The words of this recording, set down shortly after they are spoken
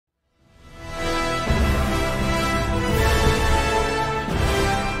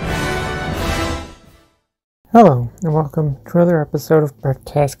Hello, and welcome to another episode of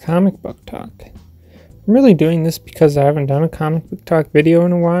Brettcast Comic Book Talk. I'm really doing this because I haven't done a comic book talk video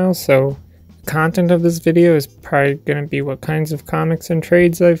in a while, so the content of this video is probably going to be what kinds of comics and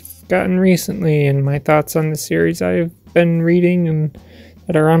trades I've gotten recently, and my thoughts on the series I've been reading and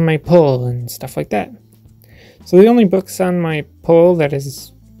that are on my pull, and stuff like that. So the only books on my pull that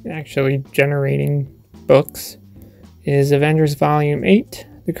is actually generating books is Avengers Volume 8,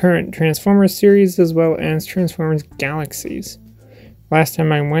 the current Transformers series, as well as Transformers Galaxies. Last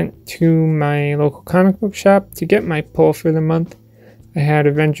time I went to my local comic book shop to get my pull for the month, I had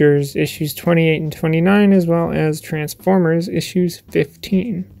Avengers issues 28 and 29, as well as Transformers issue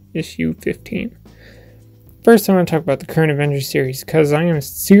 15. First, I want to talk about the current Avengers series, because I am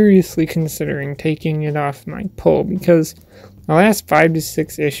seriously considering taking it off my pull, because the last 5 to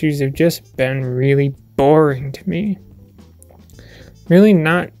 6 issues have just been really boring to me. Really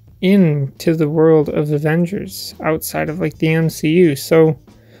not into the world of Avengers outside of like the MCU, so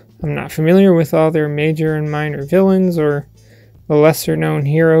I'm not familiar with all their major and minor villains or the lesser known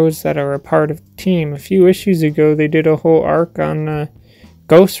heroes that are a part of the team. A few issues ago they did a whole arc on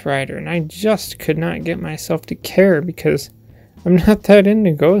Ghost Rider, and I just could not get myself to care because I'm not that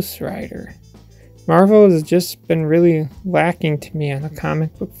into Ghost Rider. Marvel has just been really lacking to me on the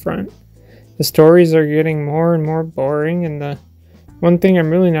comic book front. The stories are getting more and more boring, and the one thing I'm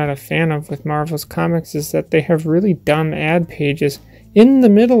really not a fan of with Marvel's comics is that they have really dumb ad pages in the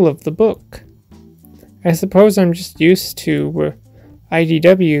middle of the book. I suppose I'm just used to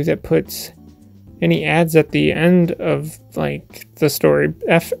IDW that puts any ads at the end of like the story,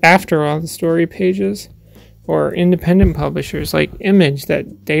 after all the story pages, or independent publishers like Image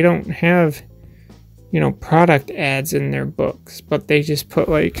that they don't have, product ads in their books, but they just put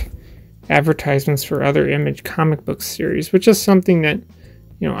like advertisements for other Image comic book series, which is something that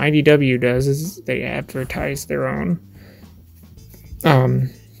IDW does, is they advertise their own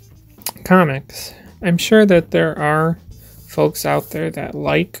comics. I'm sure that there are folks out there that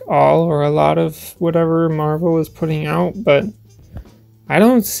like all or a lot of whatever Marvel is putting out, but I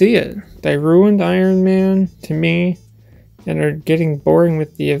don't see it. They ruined Iron Man to me and are getting boring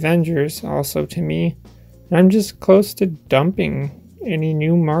with the Avengers also to me. I'm just close to dumping any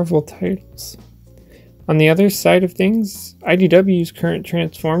new Marvel titles. On the other side of things, IDW's current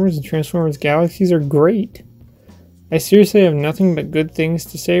Transformers and Transformers Galaxies are great. I seriously have nothing but good things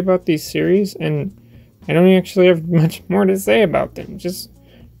to say about these series, and I don't actually have much more to say about them. Just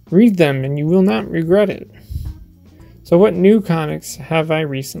read them and you will not regret it. So what new comics have I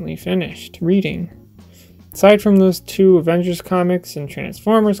recently finished reading? Aside from those two Avengers comics and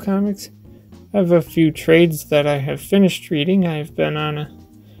Transformers comics, I have a few trades that I have finished reading. I've been on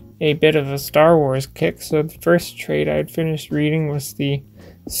a bit of a Star Wars kick, so the first trade I had finished reading was the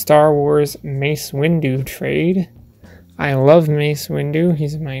Star Wars Mace Windu trade. I love Mace Windu,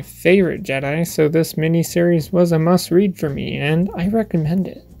 he's my favorite Jedi, so this miniseries was a must-read for me, and I recommend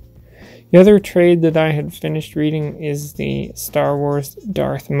it. The other trade that I had finished reading is the Star Wars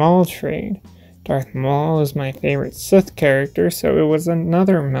Darth Maul trade. Darth Maul is my favorite Sith character, so it was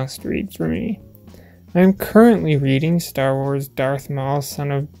another must-read for me. I am currently reading Star Wars Darth Maul Son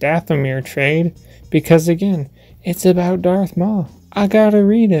of Dathomir trade, because again, it's about Darth Maul. I gotta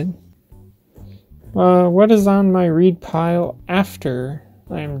read it. What is on my read pile after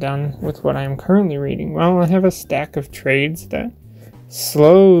I am done with what I am currently reading? Well, I have a stack of trades that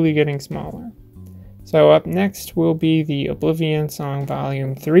slowly getting smaller. So up next will be the Oblivion Song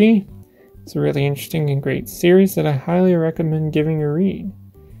Volume 3. It's a really interesting and great series that I highly recommend giving a read.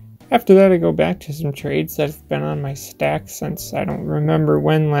 After that, I go back to some trades that have been on my stack since I don't remember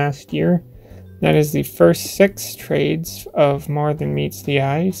when last year. That is the first 6 trades of More Than Meets the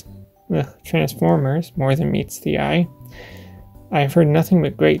Eyes. Transformers, More Than Meets the Eye. I've heard nothing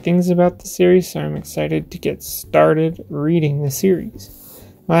but great things about the series, so I'm excited to get started reading the series.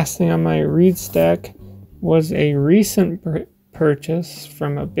 Last thing on my read stack was a recent purchase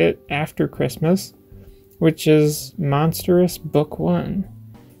from a bit after Christmas, which is Monstrous Book 1.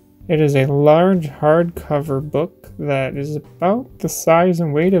 It is a large hardcover book that is about the size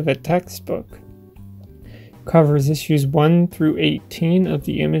and weight of a textbook. Covers issues 1 through 18 of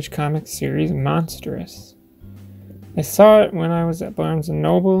the Image Comics series Monstrous. I saw it when I was at Barnes &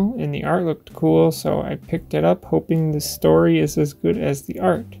 Noble and the art looked cool, so I picked it up hoping the story is as good as the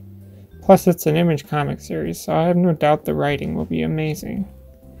art. Plus it's an Image Comics series, so I have no doubt the writing will be amazing.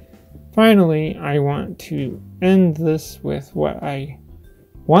 Finally, I want to end this with what I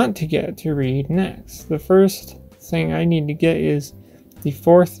want to get to read next. The first thing I need to get is the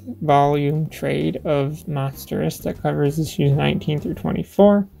 4th volume trade of Monstrous that covers issues 19 through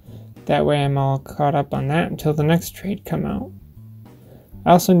 24. That way I'm all caught up on that until the next trade come out.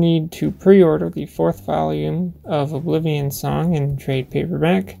 I also need to pre-order the 4th volume of Oblivion Song in trade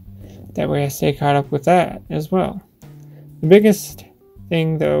paperback. That way I stay caught up with that as well. The biggest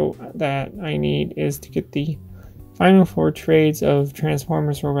thing though that I need is to get the final 4 trades of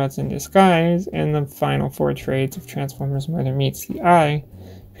Transformers Robots in Disguise and the final 4 trades of Transformers Mother Meets the Eye,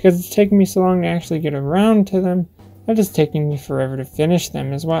 because it's taken me so long to actually get around to them that it's taking me forever to finish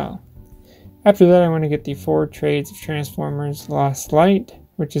them as well. After that I want to get the 4 trades of Transformers Lost Light,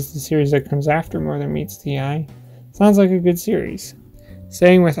 which is the series that comes after Mother Meets the Eye. Sounds like a good series.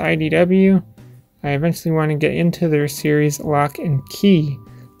 Staying with IDW, I eventually want to get into their series Lock and Key.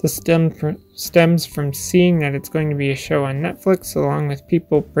 This stems from seeing that it's going to be a show on Netflix, along with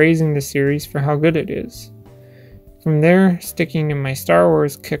people praising the series for how good it is. From there, sticking to my Star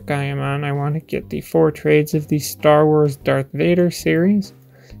Wars kick I am on, I want to get the 4 trades of the Star Wars Darth Vader series.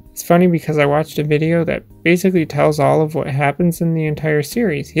 It's funny because I watched a video that basically tells all of what happens in the entire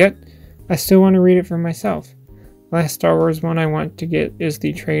series, yet I still want to read it for myself. The last Star Wars one I want to get is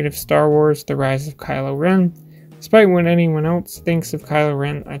the trade of Star Wars The Rise of Kylo Ren. Despite what anyone else thinks of Kylo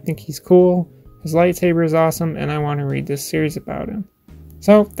Ren, I think he's cool, his lightsaber is awesome, and I want to read this series about him.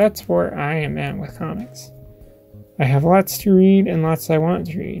 So that's where I am at with comics. I have lots to read and lots I want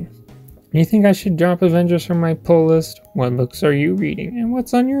to read. Do you think I should drop Avengers from my pull list? What books are you reading, and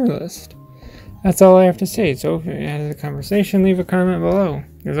what's on your list? That's all I have to say, so if you're added to the conversation, leave a comment below.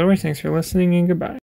 As always, thanks for listening, and goodbye.